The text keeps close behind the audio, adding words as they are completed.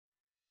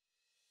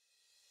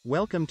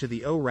Welcome to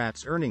the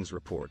ORATS earnings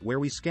report, where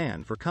we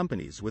scan for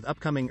companies with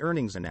upcoming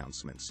earnings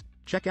announcements,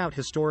 check out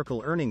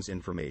historical earnings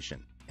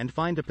information, and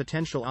find a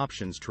potential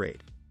options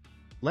trade.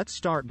 Let's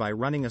start by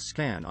running a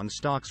scan on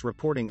stocks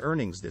reporting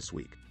earnings this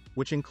week,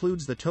 which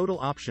includes the total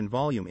option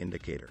volume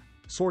indicator,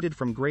 sorted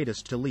from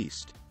greatest to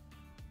least.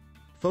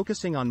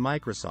 Focusing on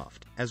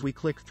Microsoft, as we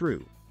click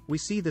through, we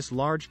see this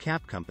large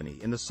cap company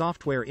in the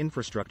software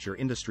infrastructure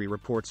industry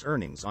reports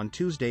earnings on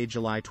Tuesday,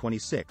 July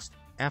 26,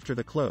 after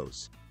the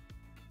close.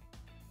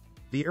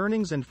 The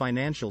Earnings and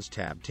Financials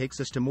tab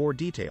takes us to more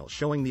detail,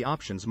 showing the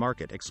options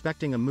market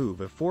expecting a move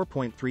of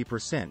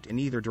 4.3% in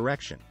either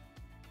direction.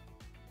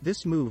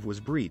 This move was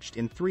breached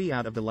in 3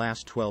 out of the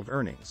last 12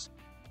 earnings.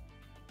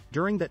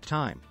 During that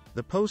time,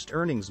 the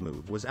post-earnings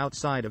move was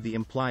outside of the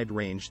implied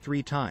range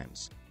 3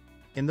 times.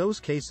 In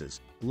those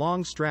cases,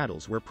 long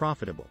straddles were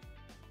profitable.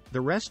 The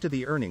rest of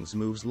the earnings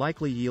moves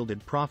likely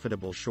yielded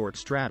profitable short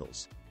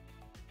straddles.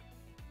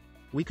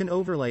 We can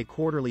overlay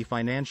quarterly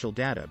financial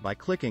data by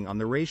clicking on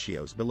the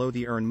ratios below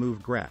the earn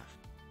move graph.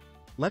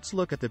 Let's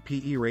look at the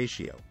PE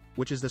ratio,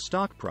 which is the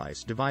stock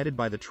price divided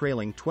by the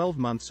trailing 12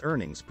 months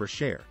earnings per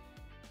share.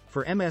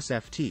 For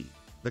MSFT,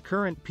 the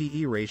current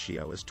PE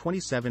ratio is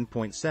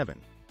 27.7,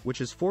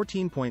 which is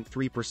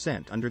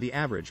 14.3% under the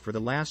average for the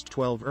last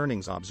 12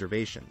 earnings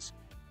observations.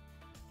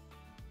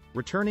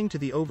 Returning to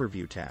the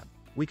Overview tab,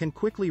 we can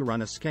quickly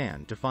run a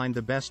scan to find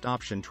the best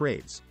option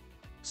trades.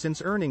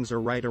 Since earnings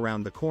are right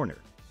around the corner,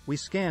 we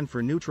scan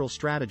for neutral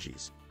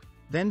strategies,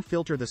 then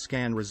filter the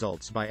scan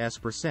results by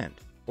S%,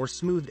 or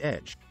smoothed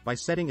edge, by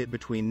setting it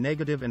between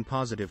negative and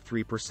positive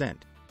 3%.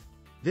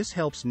 This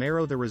helps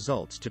narrow the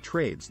results to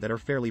trades that are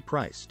fairly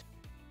priced.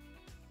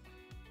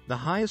 The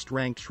highest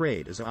ranked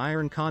trade is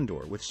Iron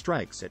Condor with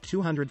strikes at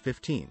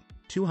 215,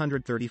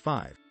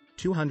 235,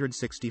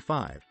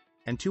 265,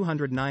 and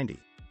 290,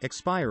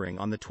 expiring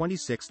on the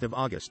 26th of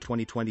August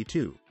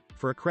 2022,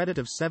 for a credit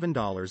of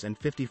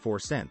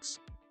 $7.54.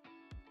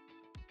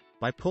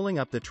 By pulling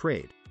up the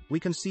trade, we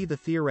can see the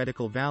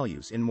theoretical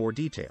values in more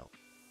detail.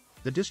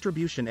 The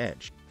distribution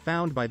edge,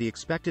 found by the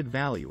expected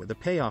value of the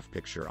payoff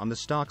picture on the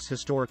stock's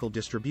historical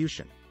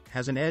distribution,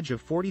 has an edge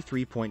of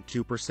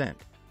 43.2%.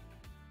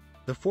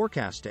 The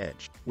forecast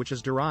edge, which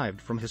is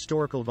derived from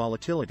historical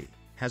volatility,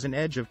 has an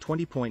edge of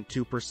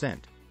 20.2%.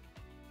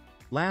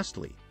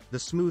 Lastly, the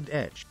smoothed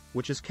edge,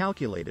 which is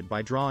calculated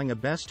by drawing a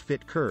best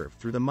fit curve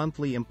through the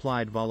monthly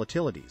implied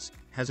volatilities,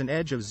 has an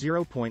edge of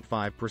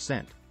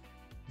 0.5%.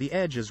 The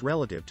edge is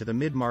relative to the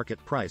mid-market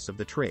price of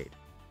the trade.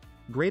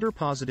 Greater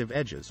positive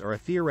edges are a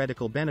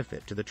theoretical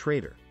benefit to the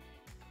trader.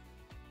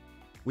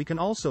 We can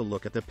also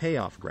look at the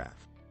payoff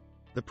graph.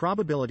 The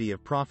probability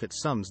of profit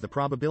sums the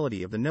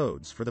probability of the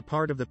nodes for the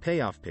part of the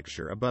payoff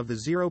picture above the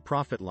zero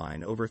profit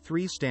line over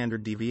 3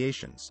 standard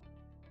deviations.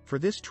 For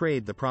this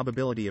trade, the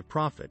probability of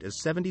profit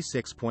is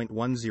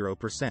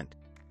 76.10%.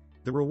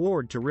 The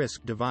reward to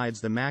risk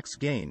divides the max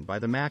gain by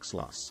the max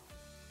loss.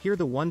 Here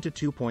the 1 to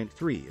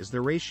 2.3 is the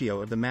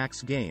ratio of the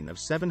max gain of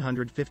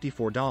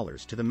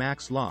 $754 to the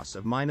max loss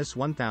of minus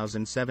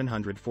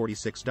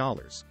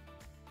 $1,746.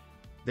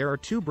 There are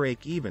 2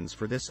 break-evens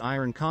for this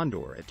Iron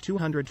Condor at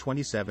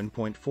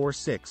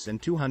 227.46 and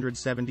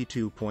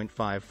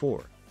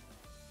 272.54.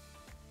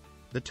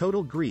 The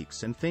total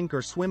Greeks and Think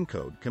or Swim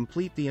code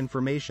complete the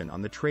information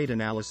on the trade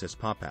analysis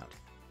pop-out.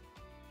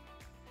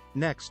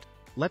 Next,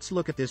 let's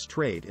look at this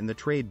trade in the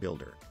Trade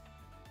Builder.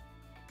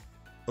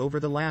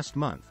 Over the last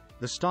month,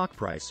 the stock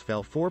price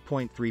fell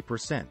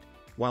 4.3%,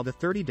 while the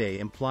 30-day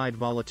implied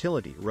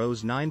volatility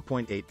rose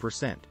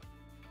 9.8%.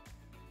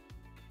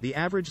 The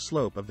average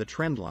slope of the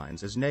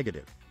trendlines is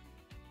negative.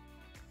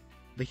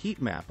 The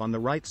heat map on the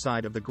right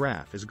side of the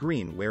graph is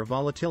green where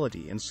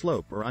volatility and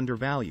slope are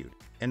undervalued,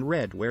 and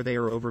red where they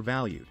are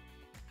overvalued.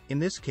 In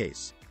this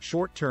case,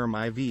 short-term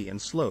IV and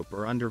slope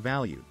are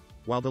undervalued,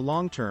 while the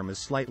long-term is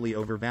slightly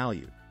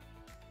overvalued.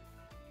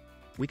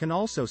 We can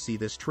also see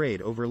this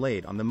trade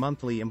overlaid on the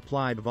monthly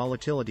implied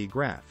volatility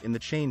graph in the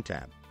Chain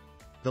tab.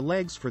 The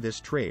legs for this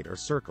trade are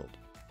circled.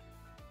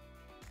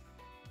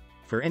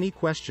 For any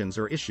questions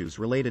or issues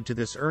related to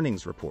this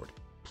earnings report,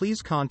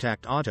 please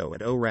contact Otto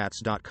at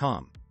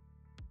orats.com.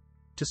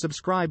 To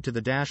subscribe to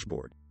the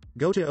dashboard,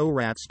 go to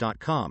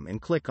orats.com and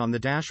click on the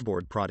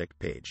dashboard product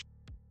page.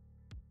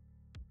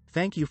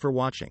 Thank you for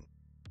watching.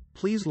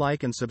 Please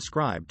like and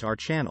subscribe to our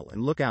channel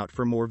and look out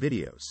for more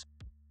videos.